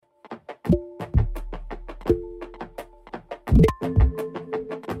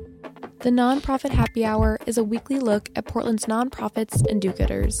The Nonprofit Happy Hour is a weekly look at Portland's nonprofits and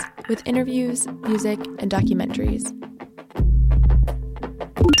do-gooders, with interviews, music, and documentaries.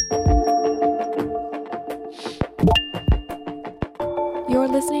 You're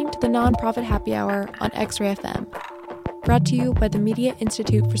listening to the Nonprofit Happy Hour on X-Ray FM, brought to you by the Media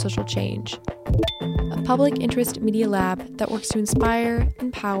Institute for Social Change, a public interest media lab that works to inspire,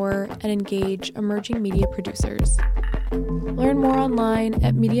 empower, and engage emerging media producers. Learn more online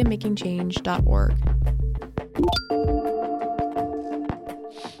at MediaMakingChange.org.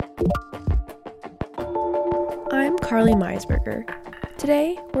 I'm Carly Meisberger.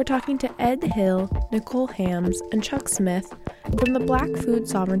 Today, we're talking to Ed Hill, Nicole Hams, and Chuck Smith from the Black Food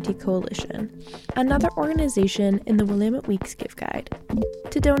Sovereignty Coalition, another organization in the Willamette Weeks Gift Guide.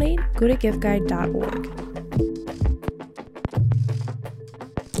 To donate, go to giveguide.org.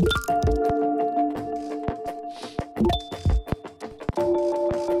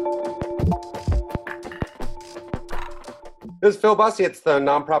 This is Phil Bussey. It's the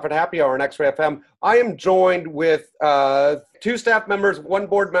Nonprofit Happy Hour on X-Ray FM. I am joined with two staff members, one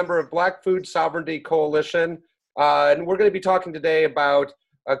board member of Black Food Sovereignty Coalition, and we're going to be talking today about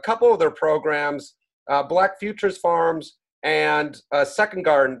a couple of their programs, Black Futures Farms and Second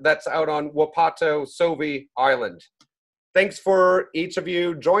Garden that's out on Wapato Sauvie Island. Thanks for each of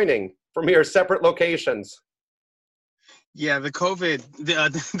you joining from your separate locations. Yeah, the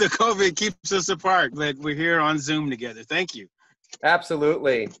COVID keeps us apart, but we're here on Zoom together. Thank you.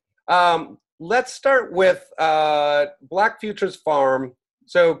 Absolutely. Let's start with Black Futures Farm.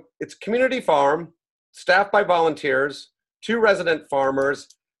 So it's a community farm, staffed by volunteers, 2 resident farmers.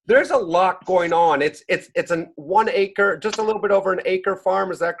 There's a lot going on. It's a 1 acre, just a little bit over an acre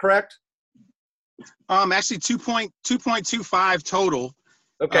farm. Is that correct? Actually 2.25 total.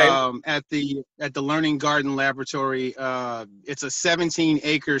 Okay. At the Learning Garden Laboratory, it's a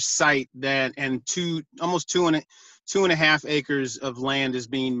 17-acre site and almost two and a half acres of land is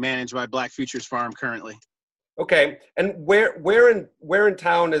being managed by Black Futures Farm currently. Okay, and where in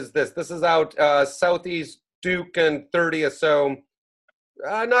town is this? This is out southeast Duke and 30th, so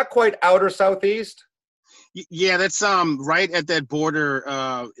not quite outer southeast. Yeah, that's right at that border,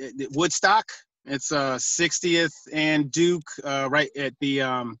 Woodstock. It's 60th and Duke, right at the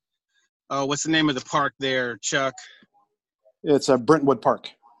what's the name of the park there, Chuck? It's Brentwood Park.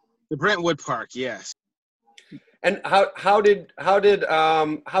 The Brentwood Park, yes. And how did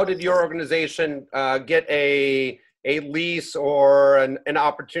your organization get a lease or an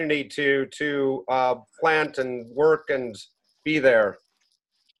opportunity to plant and work and be there?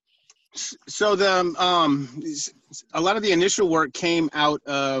 So a lot of the initial work came out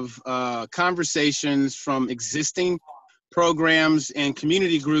of conversations from existing programs and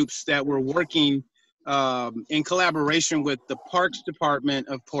community groups that were working in collaboration with the Parks Department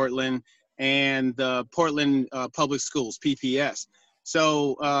of Portland and the Portland Public Schools, PPS.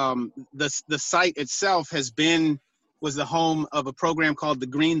 So the site itself was the home of a program called the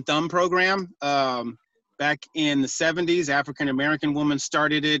Green Thumb Program. Back in the 70s, African-American woman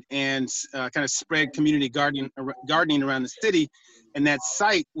started it and kind of spread community gardening around the city. And that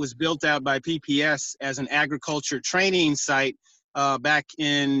site was built out by PPS as an agriculture training site back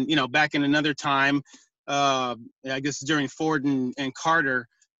in another time, I guess during Ford and Carter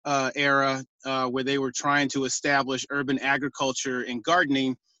era, where they were trying to establish urban agriculture and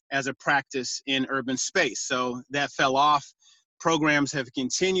gardening as a practice in urban space. So that fell off. Programs have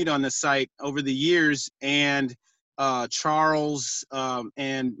continued on the site over the years, and Charles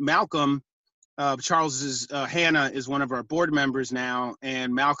and Malcolm, Hannah is one of our board members now,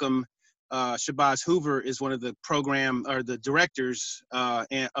 and Malcolm Shabazz Hoover is one of the program or the directors of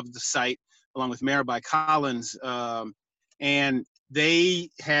the site, along with Mirabai Collins, and they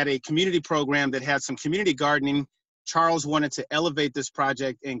had a community program that had some community gardening. Charles wanted to elevate this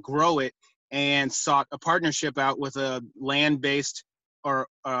project and grow it, and sought a partnership out with a land-based or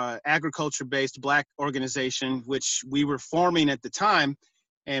agriculture-based Black organization, which we were forming at the time.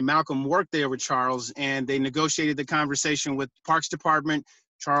 And Malcolm worked there with Charles, and they negotiated the conversation with Parks Department.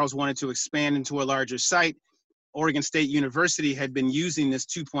 Charles wanted to expand into a larger site. Oregon State University had been using this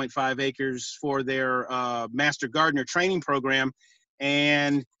 2.5 acres for their Master Gardener training program,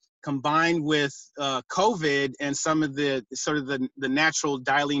 and combined with COVID and some of the natural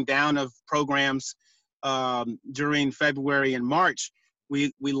dialing down of programs during February and March,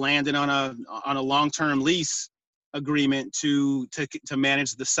 we landed on a long-term lease agreement to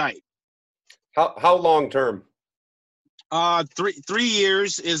manage the site. How long-term? 3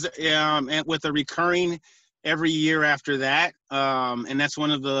 years is and with a recurring every year after that, and that's one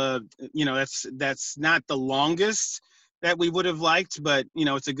of the that's not the longest. that we would have liked, but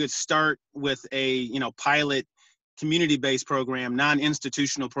it's a good start with a pilot community-based program,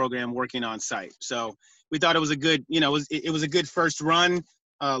 non-institutional program working on site. So we thought it was a good, it was a good first run.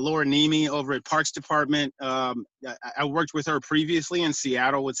 Laura Nemi over at Parks Department. I worked with her previously in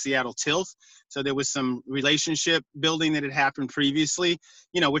Seattle with Seattle Tilth. So there was some relationship building that had happened previously,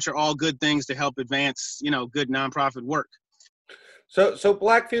 which are all good things to help advance, good nonprofit work. So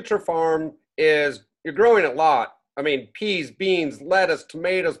Black Future Farm you're growing a lot. I mean, peas, beans, lettuce,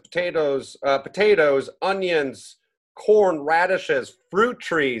 tomatoes, potatoes, onions, corn, radishes, fruit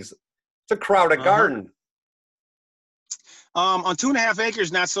trees. It's a crowded garden. On 2.5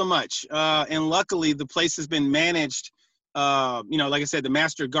 acres, not so much. And luckily, the place has been managed. Like I said, the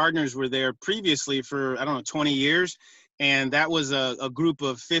master gardeners were there previously for, 20 years. And that was a group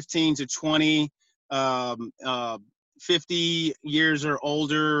of 15 to 20, 50 years or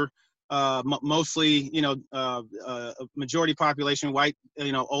older, mostly, majority population, white,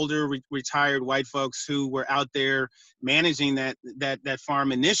 older retired white folks who were out there managing that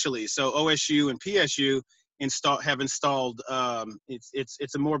farm initially. So OSU and PSU have installed.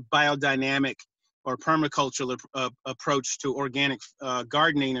 It's a more biodynamic or permacultural approach to organic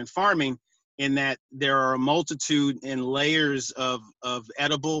gardening and farming, in that there are a multitude and layers of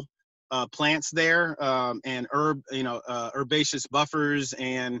edible plants there, and herbaceous buffers,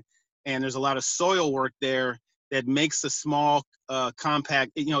 and there's a lot of soil work there that makes a small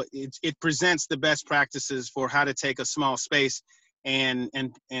compact. It presents the best practices for how to take a small space and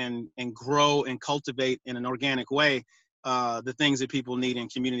grow and cultivate in an organic way the things that people need in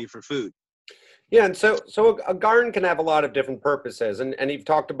community for food. Yeah, and so a garden can have a lot of different purposes, and you've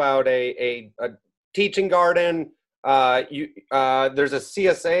talked about a teaching garden. There's a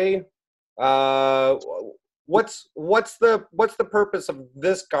CSA. What's the purpose of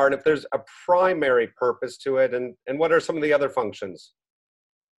this garden, if there's a primary purpose to it, and what are some of the other functions?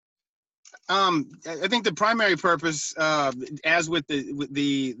 I think the primary purpose, as with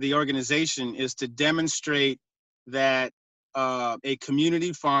the organization, is to demonstrate that a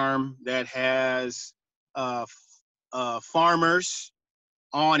community farm that has farmers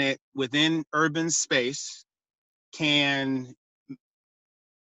on it within urban space can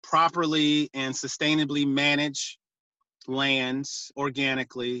properly and sustainably manage lands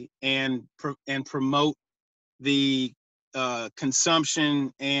organically and promote the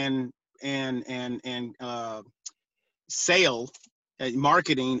consumption and sale,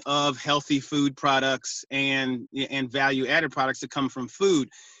 marketing of healthy food products and value added products that come from food.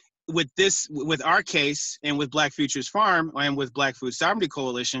 With our case, and with Black Futures Farm and with Black Food Sovereignty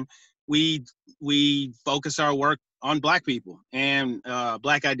Coalition, we focus our work on Black people and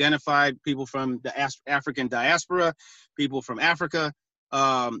Black identified people from the African diaspora, people from Africa.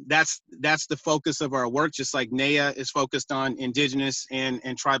 That's the focus of our work, just like NEA is focused on indigenous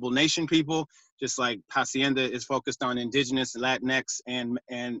and tribal nation people, just like Hacienda is focused on indigenous, Latinx, and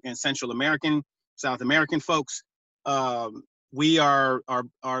Central American, South American folks. We are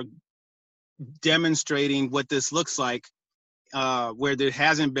demonstrating what this looks like, where there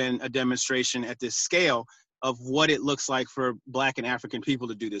hasn't been a demonstration at this scale of what it looks like for Black and African people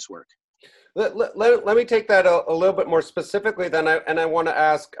to do this work. Let me take that a little bit more specifically then, and I want to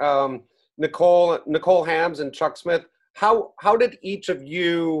ask Nicole Hams and Chuck Smith, how did each of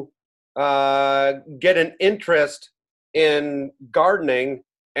you get an interest in gardening,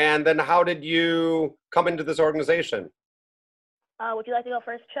 and then how did you come into this organization? Would you like to go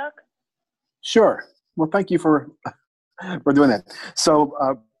first, Chuck? Sure. Well, thank you for doing that.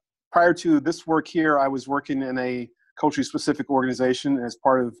 So prior to this work here, I was working in a culturally specific organization. As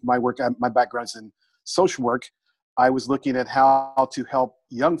part of my work, my background's in social work. I was looking at how to help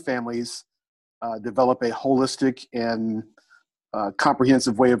young families develop a holistic and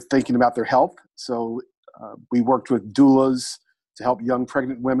comprehensive way of thinking about their health. So we worked with doulas to help young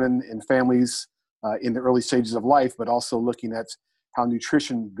pregnant women and families in the early stages of life, but also looking at how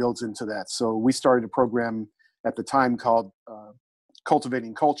nutrition builds into that. So we started a program at the time called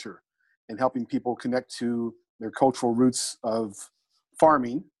Cultivating Culture, and helping people connect to their cultural roots of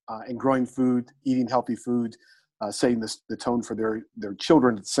farming and growing food, eating healthy food, setting the tone for their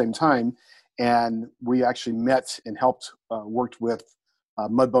children at the same time. And we actually met and worked with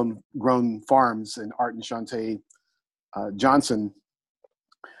Mudbone Grown Farms and Art and Shantae Johnson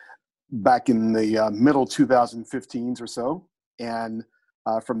back in the middle 2015s or so. And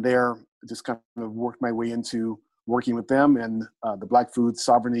from there, just kind of worked my way into working with them and the Black Food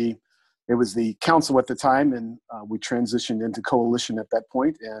Sovereignty. It was the council at the time, and we transitioned into coalition at that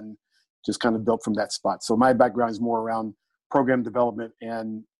point and just kind of built from that spot. So my background is more around program development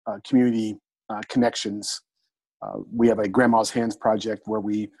and community connections We have a Grandma's Hands project where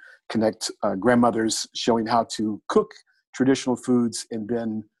we connect grandmothers showing how to cook traditional foods and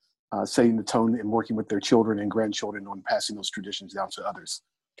then setting the tone and working with their children and grandchildren on passing those traditions down to others.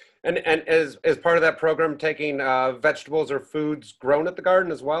 And as part of that program, taking vegetables or foods grown at the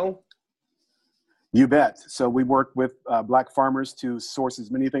garden as well? You bet. So we work with Black farmers to source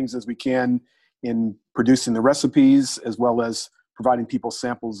as many things as we can in producing the recipes, as well as providing people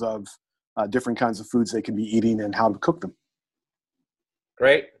samples of different kinds of foods they can be eating and how to cook them.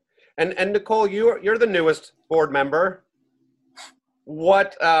 Great. And Nicole, you're the newest board member.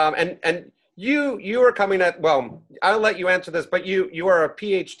 What and you are coming at, well, I'll let you answer this, but you are a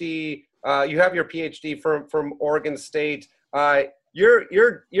PhD. You have your PhD from Oregon State.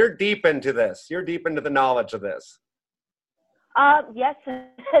 You're deep into this. You're deep into the knowledge of this. Yes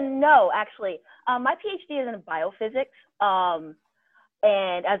and no, actually. My PhD is in biophysics.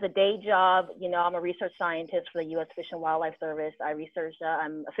 And as a day job, I'm a research scientist for the U.S. Fish and Wildlife Service. I'm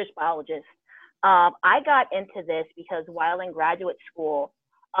a fish biologist. I got into this because while in graduate school,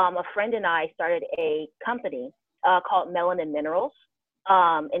 a friend and I started a company called Melanin Minerals,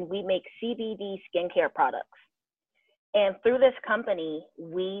 and we make CBD skincare products. And through this company,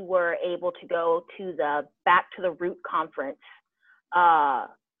 we were able to go to the Back to the Root conference that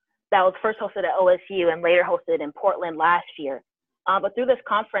was first hosted at OSU and later hosted in Portland last year. But through this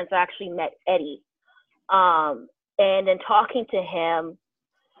conference, I actually met Eddie. And in talking to him,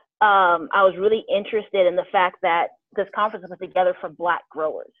 I was really interested in the fact that this conference was put together for Black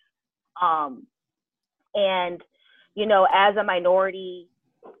growers. And, as a minority,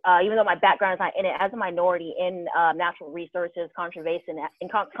 even though my background is not in it, as a minority in natural resources, conservation,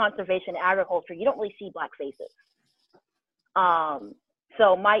 agriculture, you don't really see Black faces.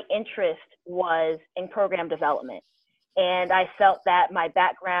 So my interest was in program development. And I felt that my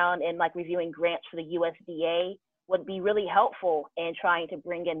background in reviewing grants for the USDA would be really helpful in trying to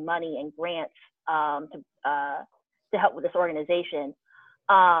bring in money and grants to help with this organization.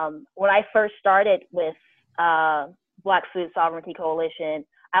 When I first started with Black Food Sovereignty Coalition,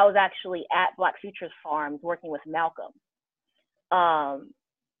 I was actually at Black Futures Farms working with Malcolm.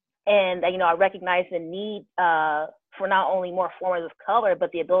 And I recognized the need for not only more forms of color, but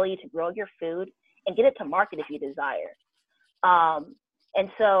the ability to grow your food and get it to market if you desire. And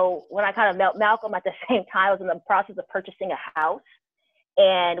so when I kind of met Malcolm at the same time, I was in the process of purchasing a house,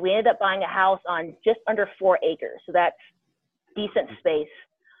 and we ended up buying a house on just under 4 acres. So that's decent space.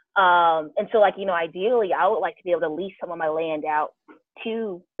 And so ideally I would like to be able to lease some of my land out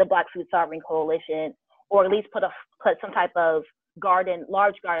to the Black Food Sovereignty Coalition, or at least put some type of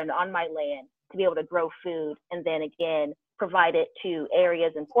large garden on my land to be able to grow food, and then again, provide it to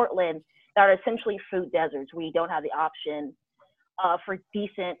areas in Portland that are essentially food deserts where you don't have the option for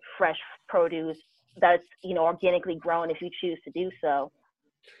decent fresh produce that's organically grown if you choose to do so.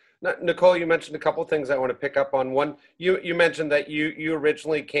 Now, Nicole, you mentioned a couple of things I want to pick up on. One, you mentioned that you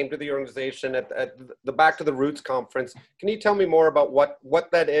originally came to the organization at the Back to the Roots conference. Can you tell me more about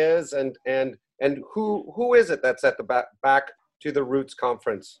what that is and who is it that's at the Back to the Roots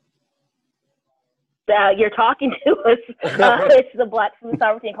conference? You're talking to us. It's the Black Food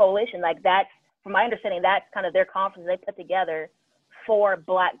Sovereignty Coalition. That's, from my understanding, that's kind of their conference they put together for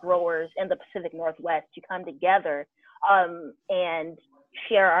Black growers in the Pacific Northwest to come together and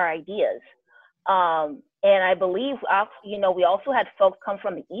share our ideas. And I believe, we also had folks come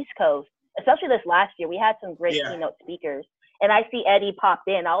from the East Coast, especially this last year. We had some great keynote speakers. And I see Eddie pop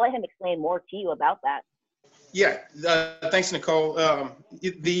in. I'll let him explain more to you about that. Yeah, thanks, Nicole.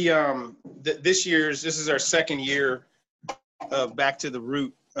 This is our second year of Back to the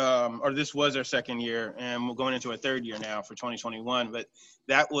Root, or this was our second year, and we're going into our third year now for 2021. But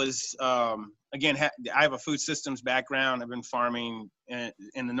that was, again, I have a food systems background. I've been farming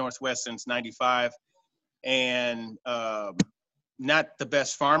in the Northwest since '95, and not the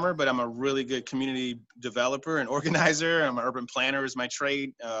best farmer, but I'm a really good community developer and organizer. I'm an urban planner is my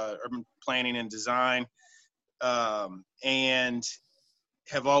trade, urban planning and design. And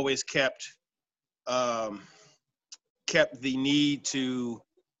have always kept the need to,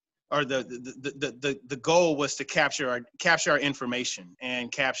 or the goal was to capture our information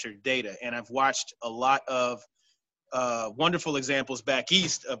and capture data. And I've watched a lot of wonderful examples back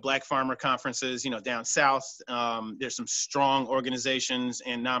east of Black farmer conferences. Down south, there's some strong organizations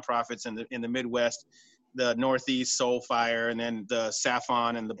and nonprofits in the Midwest, the Northeast Soul Fire, and then the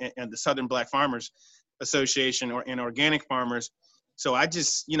SAFON and the Southern Black Farmers Association and organic farmers. So I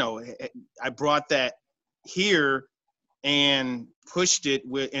just, I brought that here and pushed it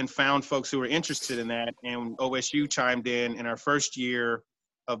and found folks who were interested in that. And OSU chimed in our first year.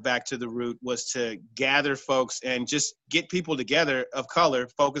 of Back to the Root was to gather folks and just get people together of color,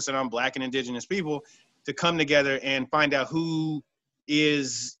 focusing on Black and Indigenous people, to come together and find out who's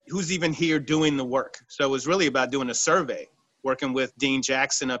even here doing the work. So it was really about doing a survey, working with Dean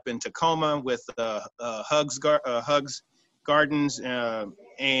Jackson up in Tacoma with Hugs Gardens,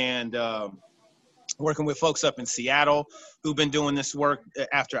 and working with folks up in Seattle who've been doing this work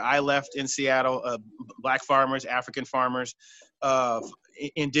after I left in Seattle, Black farmers, African farmers,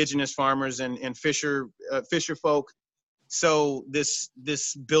 Indigenous farmers, and fisher folk. So this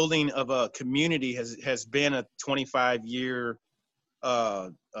building of a community has been a 25-year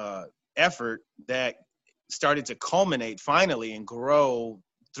effort that started to culminate finally and grow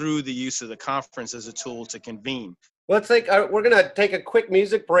through the use of the conference as a tool to convene. Let's take, we're going to take a quick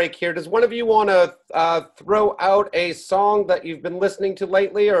music break here. Does one of you want to throw out a song that you've been listening to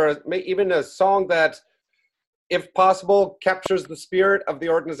lately, or even a song that, if possible, captures the spirit of the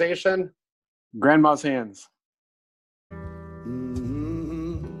organization? Grandma's Hands.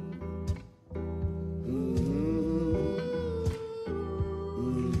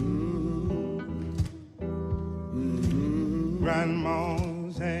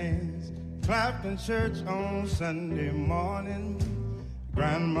 Grandma's hands clapped in church on Sunday morning.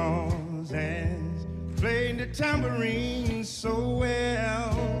 Grandma's hands played the tambourine so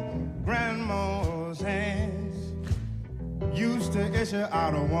well. Grandma's hands used to issue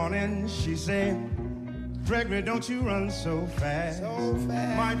out a warning. She said, Gregory, don't you run so fast.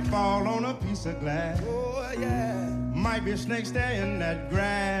 Might fall on a piece of glass. Oh, yeah. Might be snakes there in that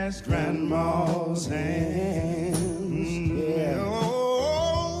grass. Grandma's hands. Yeah.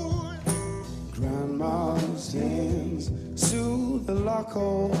 Oh. Grandma's hands soothe the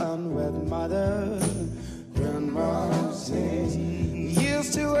local unwed mother. Grandma's hands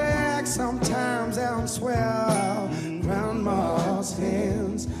used to act sometimes and swell. Grandma's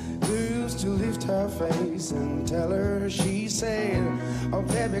hands used to lift her face and tell her, she said, oh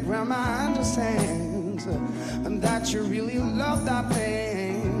baby, grandma understands and that you really love that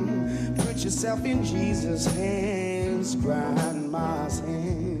pain. Put yourself in Jesus' hands, grandma's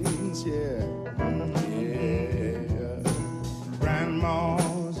hands, yeah. Yeah.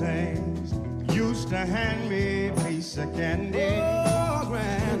 Grandma's hands used to hand me a piece of candy. Oh,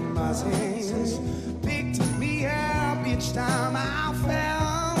 grandma's hands picked me up each time I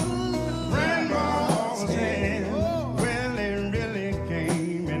fell. Grandma's hands, well, they really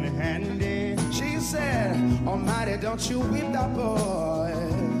came in handy. She said, Almighty, don't you whip that boy.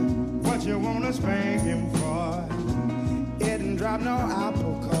 What you wanna spank him for? It didn't drop no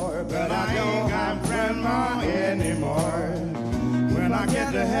apple core, but I ain't got grandma anymore. When I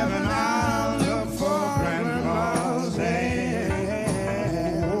get to heaven, I'll look for grandma's hand.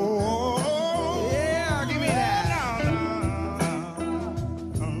 Oh, yeah, give me that.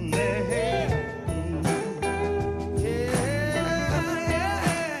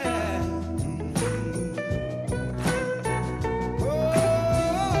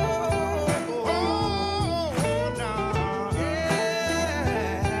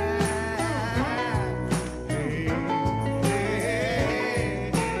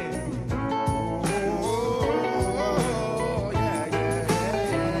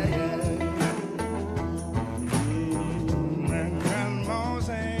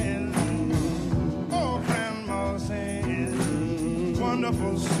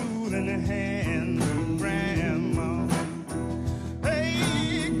 Wonderful soothing hand, grandma.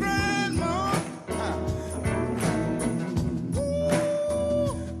 Hey, grandma.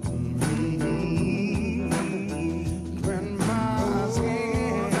 Grandma's hand.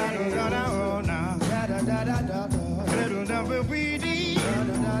 Little double weedy.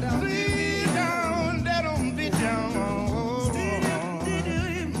 Lay down, that don't be down.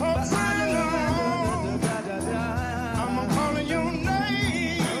 I'm calling your name.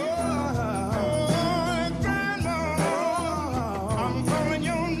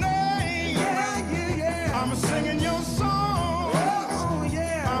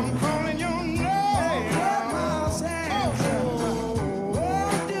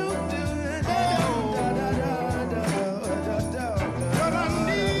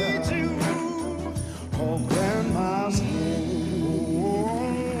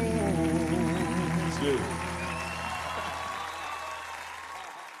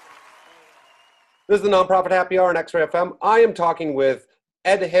 This is the Nonprofit Happy Hour on X-Ray FM. I am talking with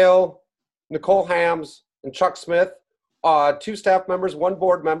Ed Hill, Nicole Hams, and Chuck Smith, two staff members, one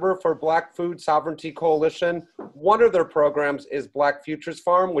board member for Black Food Sovereignty Coalition. One of their programs is Black Futures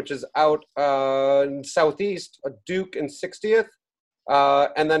Farm, which is out in Southeast, Duke and 60th.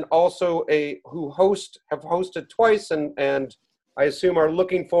 And then also have hosted twice and I assume, are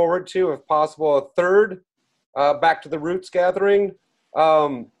looking forward to, if possible, a third Back to the Roots gathering.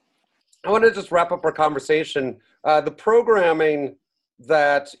 I want to just wrap up our conversation. The programming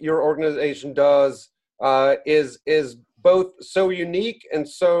that your organization does is both so unique and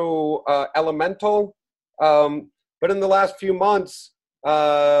so elemental. But in the last few months,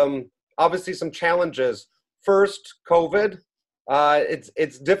 obviously some challenges. First, COVID.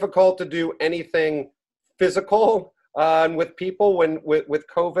 It's difficult to do anything physical with people with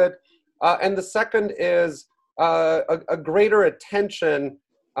COVID. And the second is a greater attention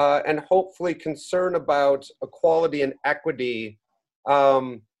and hopefully concern about equality and equity.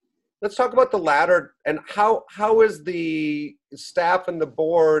 Let's talk about the latter, and how is the staff and the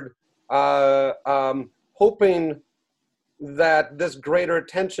board hoping that this greater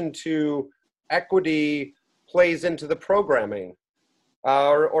attention to equity plays into the programming?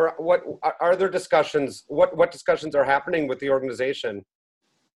 Or what are there discussions? What discussions are happening with the organization?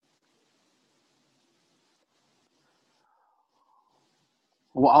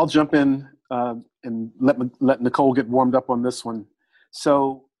 Well, I'll jump in and let Nicole get warmed up on this one.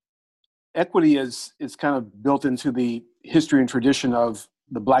 So equity is kind of built into the history and tradition of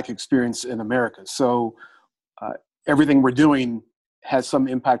the Black experience in America. So everything we're doing has some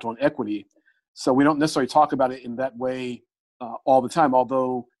impact on equity. So we don't necessarily talk about it in that way all the time,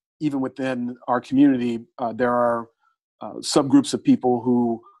 although even within our community, there are subgroups of people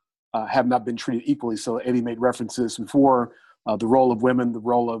who have not been treated equally. So Eddie made references before, the role of women, the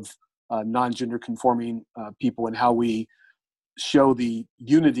role of non-gender conforming people, and how we show the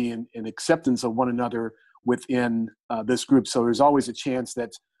unity and acceptance of one another within this group. So there's always a chance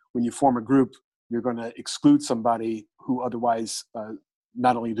that when you form a group, you're going to exclude somebody who otherwise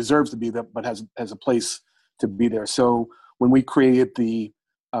not only deserves to be there, but has a place to be there. So when we created the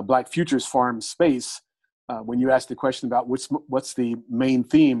Black Futures Farm space, when you asked the question about what's the main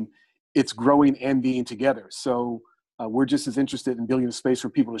theme, it's growing and being together. So we're just as interested in building a space for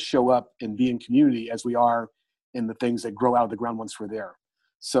people to show up and be in community as we are in the things that grow out of the ground once we're there.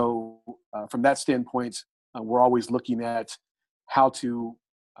 So from that standpoint, we're always looking at how to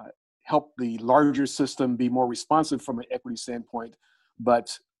help the larger system be more responsive from an equity standpoint,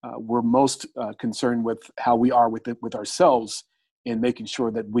 but we're most concerned with how we are with ourselves and making sure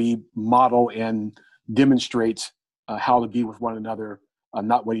that we model and demonstrate how to be with one another,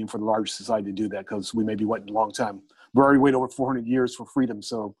 not waiting for the larger society to do that, because we may be waiting a long time. We've already waited over 400 years for freedom,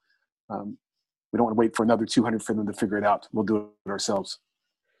 so we don't want to wait for another 200 for them to figure it out. We'll do it ourselves.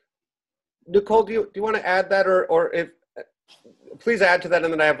 Nicole, do you want to add that, or if please add to that,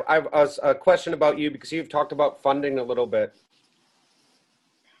 and then I have a question about you, because you've talked about funding a little bit.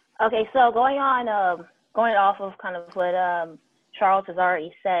 Okay, so going off of kind of what Charles has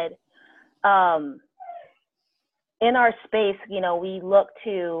already said, in our space, we look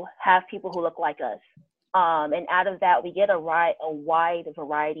to have people who look like us. And out of that, we get a wide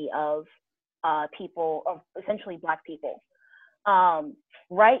variety of people, of essentially Black people.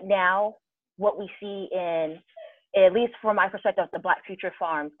 Right now, what we see at least from my perspective, the Black Future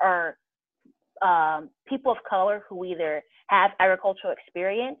Farms are people of color who either have agricultural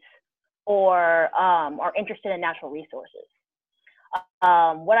experience or are interested in natural resources.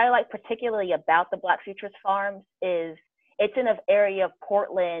 What I like particularly about the Black Futures Farms is it's in an area of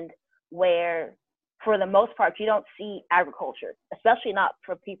Portland where, for the most part, you don't see agriculture, especially not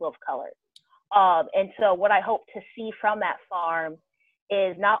for people of color. And so what I hope to see from that farm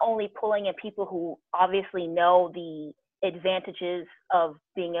is not only pulling in people who obviously know the advantages of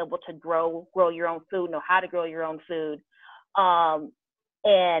being able to grow your own food, know how to grow your own food,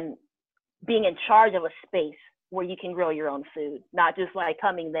 and being in charge of a space where you can grow your own food, not just like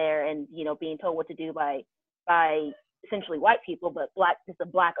coming there and, being told what to do by essentially white people, but it's a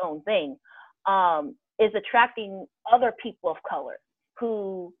Black-owned thing, is attracting other people of color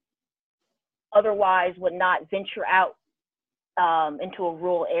who otherwise would not venture out into a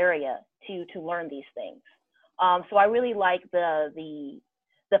rural area to learn these things. So I really like the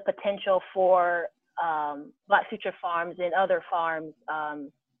potential for Black Future Farms and other farms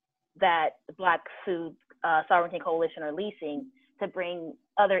that the Black Food Sovereignty Coalition are leasing to bring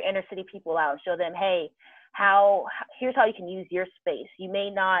other inner city people out and show them, hey, here's how you can use your space. You may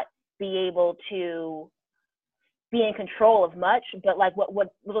not be able to be in control of much, but like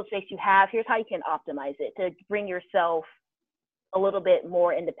what little space you have, here's how you can optimize it to bring yourself a little bit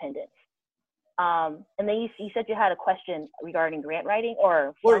more independence. And then you said you had a question regarding grant writing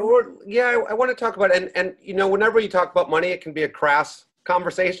or yeah, I want to talk about it. And whenever you talk about money, it can be a crass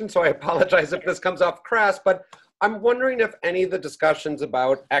conversation, so I apologize if this comes off crass, but I'm wondering if any of the discussions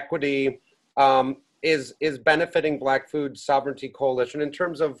about equity is benefiting Black Food Sovereignty Coalition in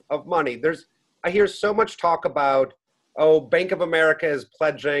terms of money? I hear so much talk about, Bank of America is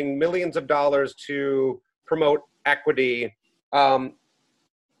pledging millions of dollars to promote equity.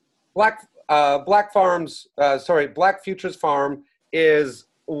 Black Futures Farm is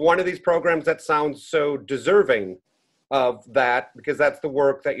one of these programs that sounds so deserving of that, because that's the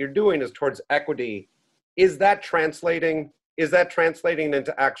work that you're doing is towards equity. Is that translating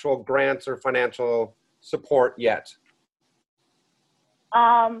into actual grants or financial support yet?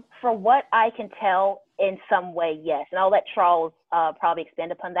 For what I can tell, in some way, yes. And I'll let Charles probably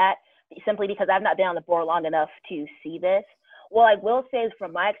expand upon that, simply because I've not been on the board long enough to see this. What I will say is,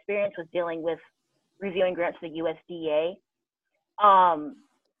 from my experience with dealing with reviewing grants for the USDA,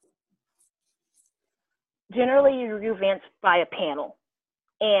 generally you review grants by a panel,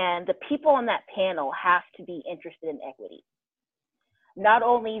 and the people on that panel have to be interested in equity. Not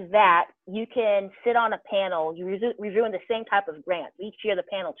only that, you can sit on a panel, you're reviewing the same type of grants. Each year the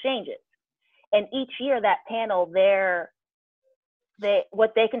panel changes. And each year that panel,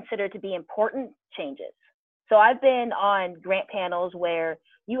 what they consider to be important changes. So I've been on grant panels where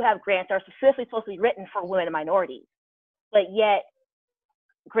you have grants that are specifically supposed to be written for women and minorities, but yet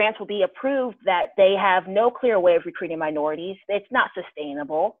grants will be approved that they have no clear way of recruiting minorities. It's not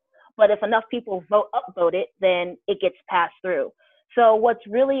sustainable, but if enough people upvote it, then it gets passed through. So what's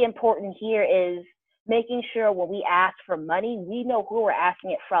really important here is making sure when we ask for money, we know who we're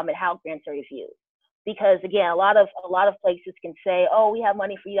asking it from and how grants are reviewed. Because again, a lot of places can say, oh, we have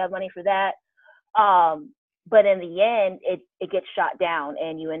money for you, have money for that. But in the end, it gets shot down,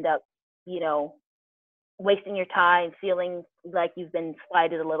 and you end up, wasting your time, feeling like you've been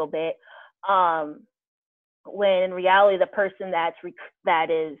slighted a little bit. When in reality, the person that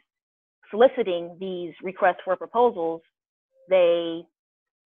is soliciting these requests for proposals, they,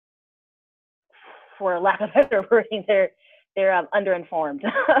 for lack of better wording, they're underinformed.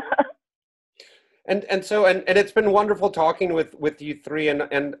 And it's been wonderful talking with you three,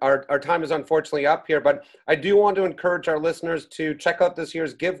 and our time is unfortunately up here, but I do want to encourage our listeners to check out this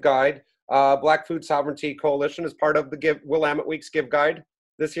year's Give Guide. Black Food Sovereignty Coalition is part of the Willamette Week's Give Guide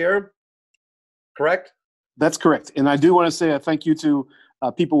this year, correct? That's correct. And I do want to say a thank you to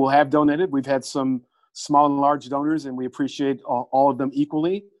people who have donated. We've had some small and large donors, and we appreciate all of them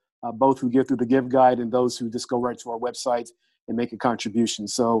equally, both who give through the Give Guide and those who just go right to our website and make a contribution.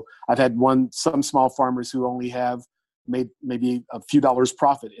 So I've had some small farmers who only have made maybe a few dollars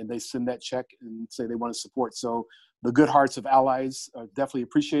profit, and they send that check and say they want to support. So the good hearts of allies are definitely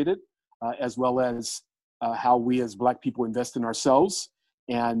appreciated, as well as how we as Black people invest in ourselves.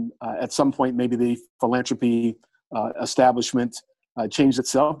 And at some point, maybe the philanthropy establishment changed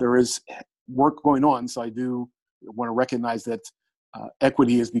itself. There is work going on, so I do want to recognize that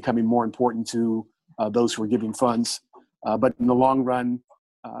equity is becoming more important to those who are giving funds. But in the long run,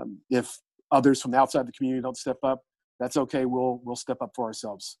 if others from the outside the community don't step up, that's okay. We'll step up for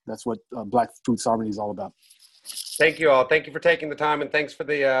ourselves. That's what Black Food Sovereignty is all about. Thank you all. Thank you for taking the time, and thanks for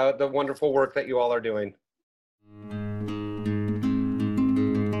the wonderful work that you all are doing.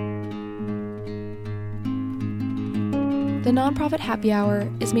 The Nonprofit Happy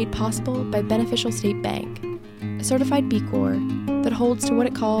Hour is made possible by Beneficial State Bank, a certified B Corp that holds to what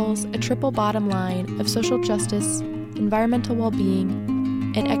it calls a triple bottom line of social justice, environmental well-being,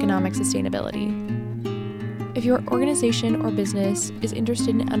 and economic sustainability. If your organization or business is interested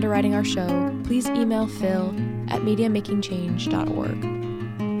in underwriting our show, please email phil@mediamakingchange.org.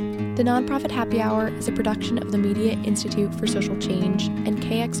 The Nonprofit Happy Hour is a production of the Media Institute for Social Change and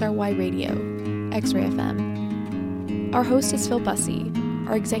KXRY Radio, X-Ray FM. Our host is Phil Bussey.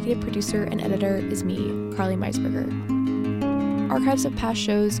 Our executive producer and editor is me, Carly Meisberger. Archives of past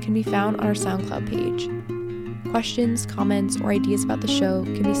shows can be found on our SoundCloud page. Questions, comments, or ideas about the show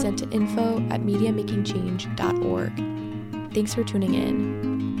can be sent to info@mediamakingchange.org. Thanks for tuning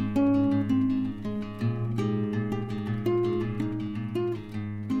in.